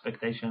without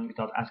expectation,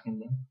 without asking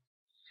them?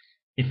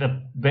 If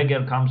a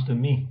beggar comes to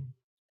me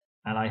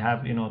and I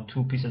have,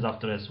 2 pieces of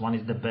dress, one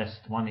is the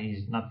best, one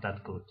is not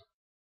that good.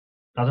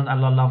 Doesn't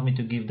Allah love me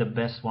to give the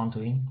best one to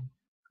him?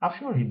 I'm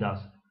sure He does.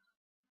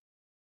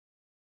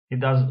 He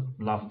does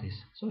love this.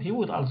 So He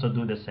would also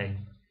do the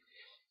same.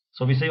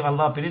 So we say,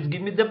 Allah, please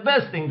give me the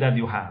best thing that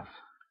you have.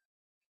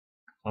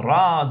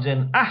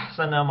 Rajan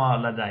ahsana ma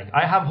ladayk.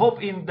 I have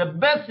hope in the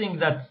best thing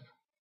that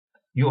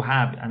you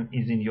have and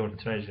is in your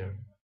treasure.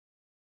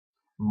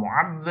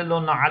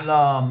 Mu'awwilun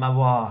ala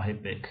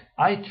mawahibik.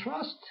 I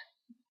trust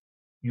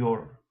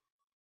your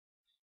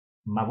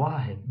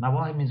mawahib.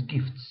 Mawahib means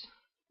gifts.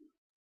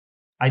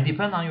 I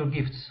depend on your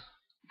gifts.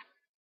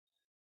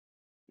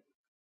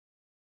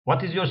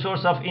 What is your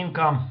source of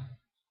income?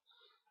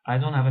 I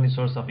don't have any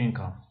source of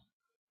income.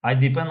 I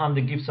depend on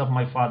the gifts of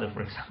my father,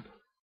 for example.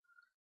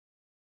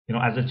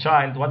 As a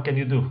child, what can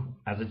you do?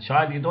 As a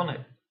child, you don't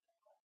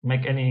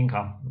make any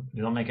income.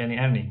 You don't make any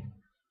earning.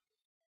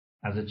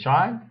 As a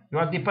child, you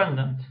are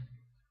dependent.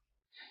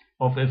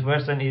 If a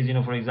person is,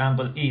 for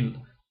example, ill,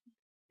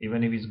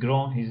 even if he's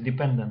grown, he's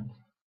dependent.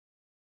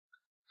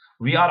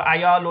 We are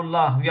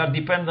ayalullah, we are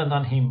dependent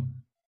on Him.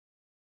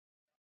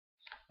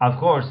 Of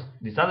course,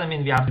 this doesn't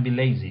mean we have to be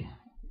lazy.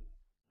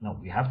 No,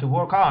 we have to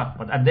work hard.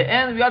 But at the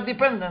end, we are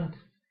dependent.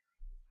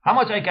 How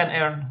much I can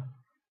earn?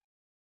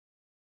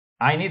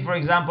 I need, for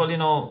example,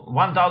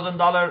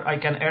 $1,000. I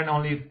can earn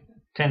only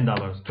 $10,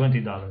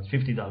 $20,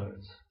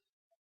 $50.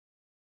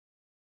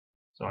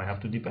 So I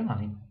have to depend on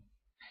Him.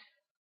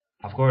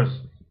 Of course,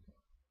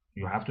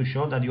 you have to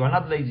show that you are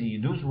not lazy.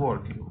 You do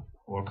work. You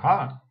work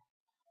hard.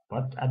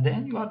 But at the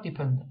end, you are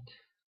dependent.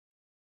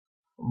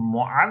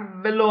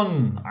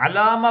 Mu'awwilun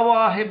ala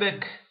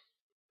mawahibik.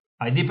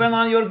 I depend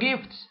on your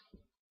gifts.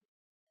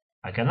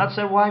 I cannot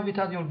survive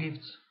without your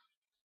gifts.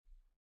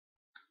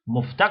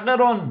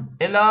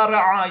 Muftaqirun ila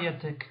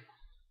ra'ayatik.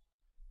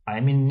 I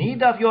am in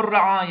need of your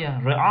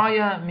ra'aya.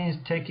 Ra'aya means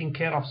taking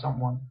care of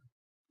someone.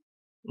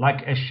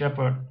 Like a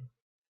shepherd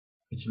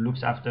which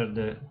looks after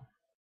the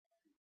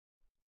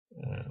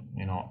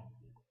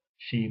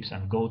sheep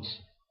and goats.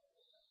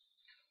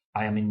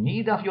 I am in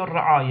need of your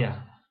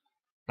ra'aya.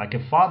 Like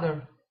a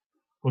father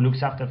who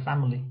looks after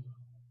family.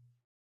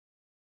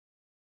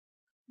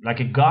 Like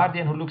a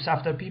guardian who looks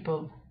after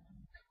people.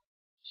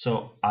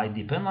 So I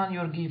depend on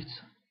your gifts.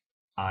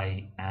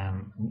 I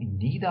am in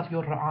need of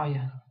your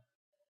ra'aya.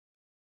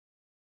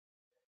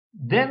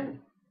 Then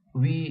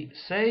we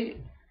say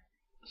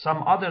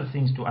some other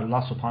things to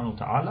Allah subhanahu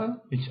wa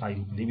ta'ala, which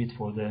I leave it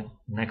for the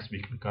next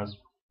week, because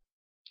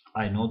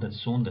I know that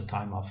soon the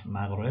time of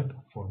Maghrib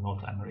for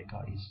North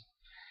America is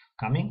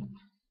coming,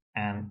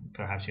 and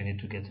perhaps you need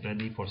to get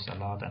ready for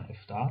Salat and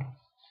Iftar.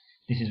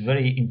 This is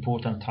very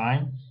important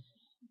time.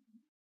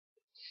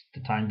 It's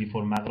the time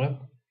before Maghrib.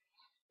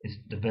 It's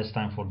the best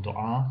time for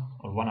dua,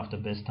 or one of the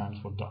best times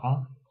for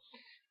dua.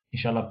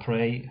 Inshallah,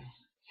 pray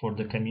for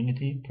the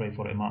community, pray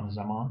for Imam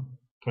Zaman,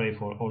 pray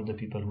for all the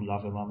people who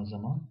love Imam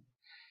Zaman.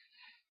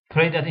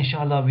 Pray that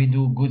inshallah we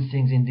do good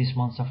things in this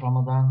month of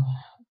Ramadan.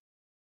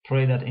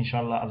 Pray that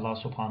inshallah Allah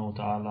subhanahu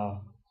wa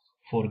ta'ala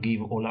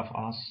forgive all of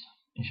us.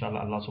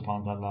 Inshallah Allah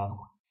subhanahu wa ta'ala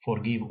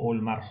forgive all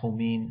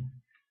marhumin,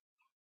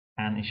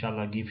 and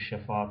inshallah give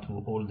shafa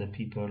to all the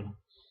people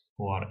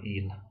who are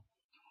ill.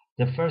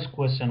 The first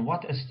question: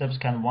 what steps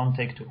can one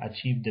take to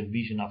achieve the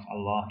vision of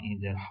Allah in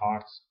their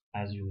hearts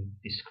as you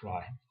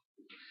describe?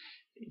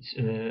 It's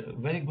a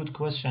very good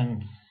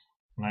question,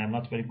 and I am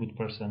not a very good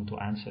person to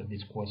answer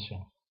this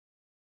question.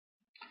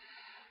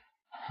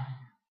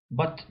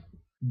 But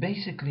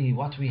basically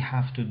what we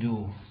have to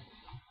do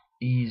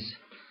is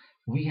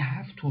we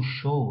have to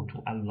show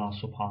to Allah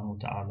subhanahu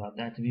wa ta'ala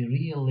that we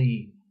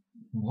really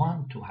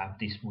want to have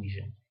this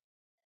vision.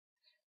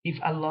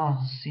 If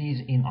Allah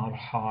sees in our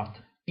heart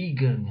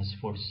eagerness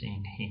for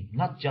seeing Him,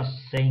 not just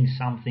saying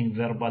something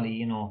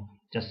verbally,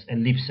 just a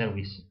lip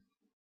service.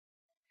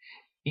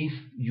 If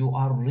you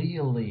are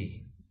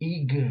really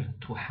eager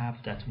to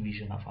have that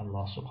vision of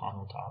Allah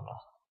subhanahu wa ta'ala,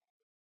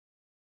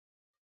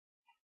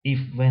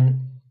 if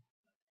when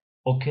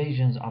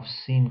occasions of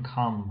sin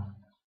come,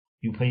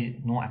 you pay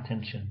no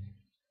attention.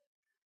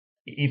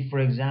 If, for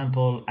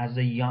example, as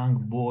a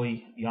young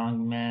boy,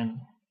 young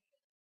man,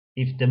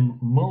 if the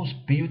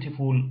most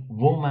beautiful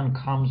woman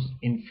comes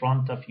in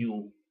front of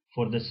you,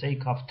 for the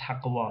sake of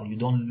taqwa, you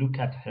don't look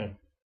at her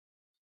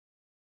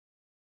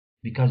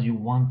because you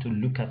want to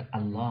look at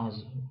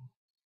Allah's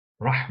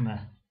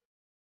rahmah,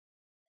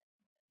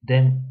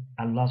 then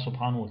Allah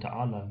subhanahu wa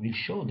ta'ala will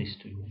show this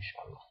to you,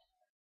 inshallah.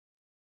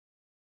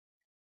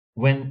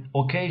 When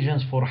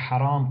occasions for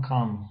haram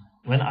come,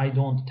 when I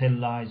don't tell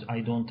lies, I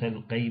don't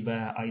tell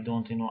ghaibah, I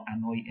don't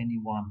annoy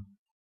anyone,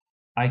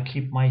 I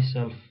keep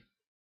myself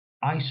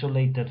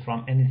isolated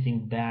from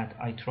anything bad,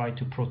 I try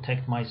to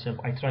protect myself,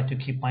 I try to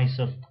keep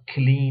myself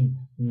clean,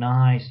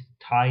 nice,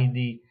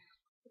 tidy,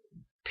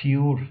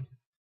 pure,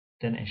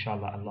 then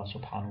inshallah Allah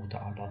subhanahu wa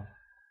ta'ala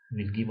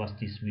will give us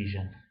this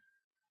vision.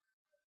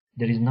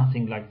 There is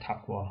nothing like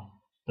taqwa.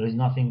 There is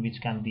nothing which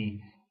can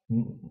be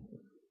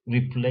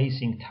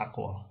replacing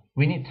taqwa.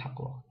 We need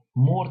taqwa.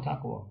 More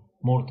taqwa.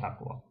 More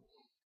taqwa.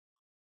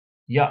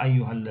 Ya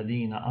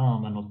ayyuhalladhina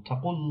amanu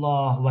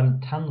attaqullah wal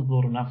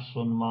tanzur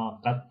nafsun ma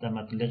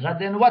qaddamat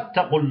lighadin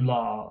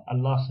wattaqullah.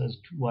 Allah says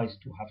two ways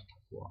to have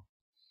taqwa.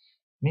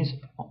 Means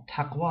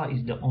taqwa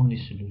is the only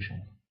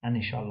solution. And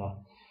inshallah,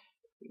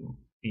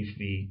 if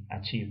we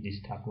achieve this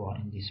taqwa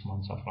in these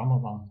months of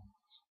Ramadan,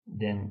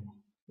 then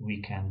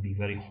we can be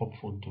very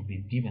hopeful to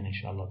be given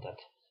inshallah that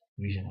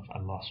vision of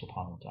Allah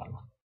subhanahu wa ta'ala.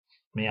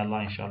 May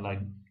Allah inshallah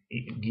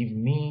give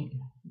me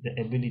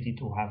the ability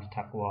to have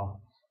taqwa,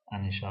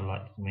 and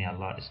inshallah may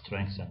Allah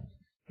strengthen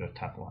your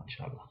taqwa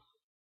inshallah.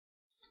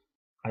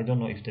 I don't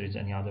know if there is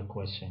any other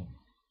question.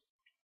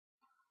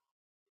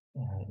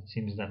 It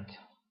seems that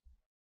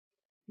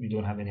we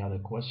don't have any other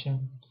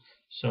question,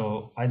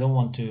 so I don't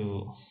want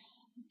to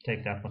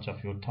take that much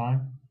of your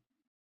time.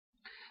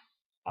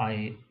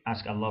 I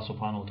ask Allah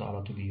subhanahu wa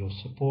ta'ala to be your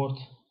support,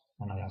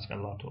 and I ask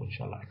Allah to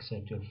inshallah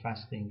accept your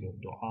fasting, your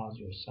du'as,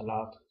 your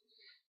salat,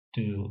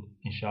 to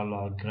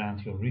inshallah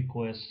grant your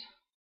requests,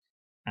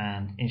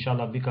 and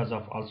inshallah because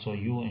of also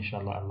you,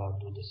 inshallah Allah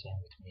do the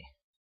same with me.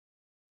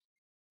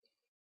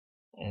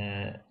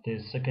 The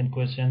second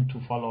question, to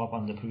follow up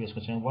on the previous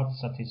question, what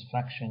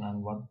satisfaction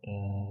and what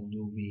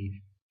do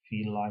we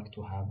feel like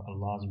to have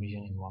Allah's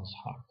vision in one's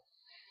heart?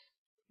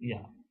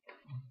 Yeah,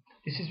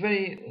 this is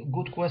very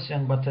good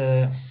question, but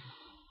it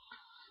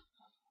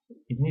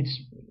needs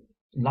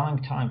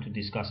long time to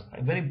discuss.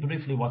 Very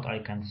briefly, what I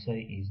can say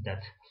is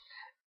that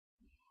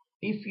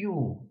if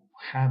you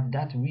have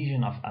that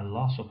vision of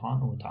Allah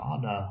subhanahu wa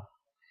ta'ala,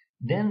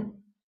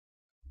 then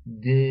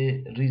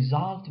the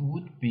result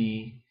would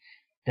be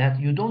that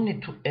you don't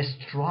need to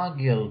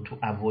struggle to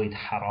avoid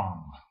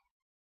haram.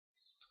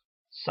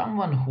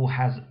 Someone who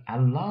has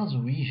Allah's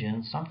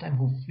vision, someone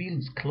who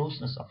feels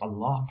closeness of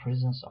Allah,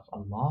 presence of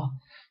Allah,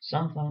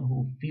 someone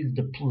who feels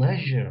the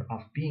pleasure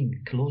of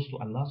being close to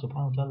Allah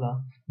subhanahu wa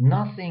ta'ala,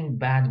 nothing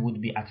bad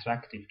would be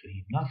attractive to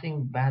him.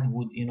 Nothing bad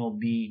would,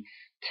 be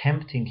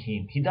tempting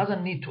him. He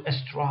doesn't need to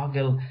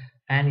struggle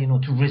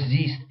and, to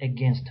resist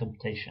against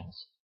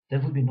temptations. There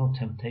would be no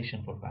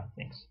temptation for bad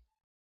things.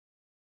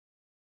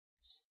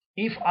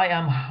 If I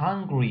am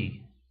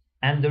hungry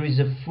and there is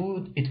a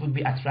food, it would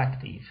be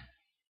attractive.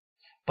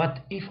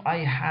 But if I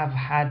have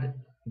had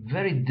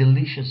very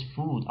delicious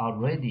food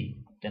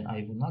already, then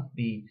I will not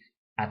be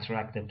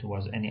attracted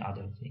towards any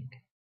other thing.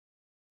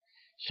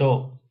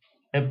 So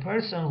a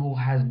person who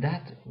has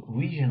that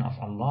vision of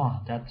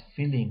Allah, that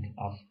feeling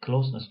of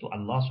closeness to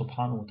Allah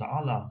subhanahu wa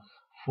ta'ala,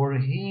 for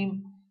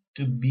him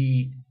to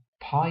be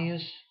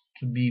pious,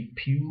 to be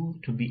pure,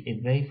 to be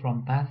away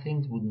from bad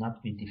things would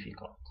not be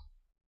difficult.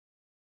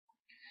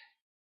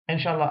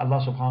 Inshallah,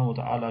 Allah subhanahu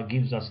wa ta'ala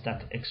gives us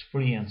that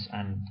experience,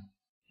 and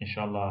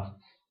inshallah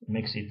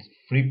makes it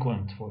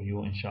frequent for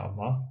you,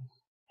 inshallah,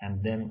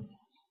 and then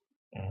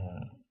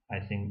I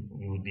think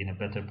we would be in a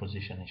better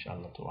position,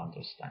 inshallah, to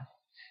understand.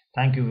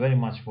 Thank you very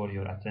much for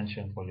your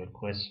attention, for your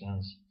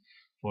questions,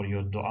 for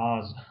your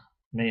du'as.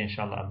 May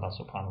inshallah Allah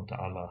subhanahu wa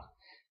ta'ala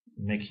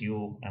make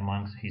you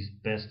amongst his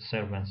best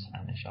servants,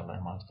 and inshallah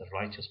amongst the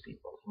righteous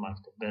people,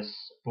 amongst the best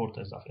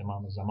supporters of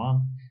Imam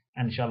Zaman,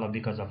 and inshallah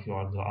because of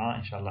your dua,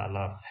 inshallah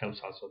Allah helps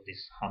also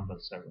this humble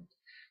servant.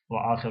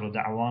 وآخر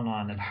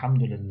دعوانا أن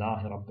الحمد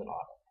لله رب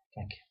العالمين.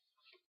 Thank you.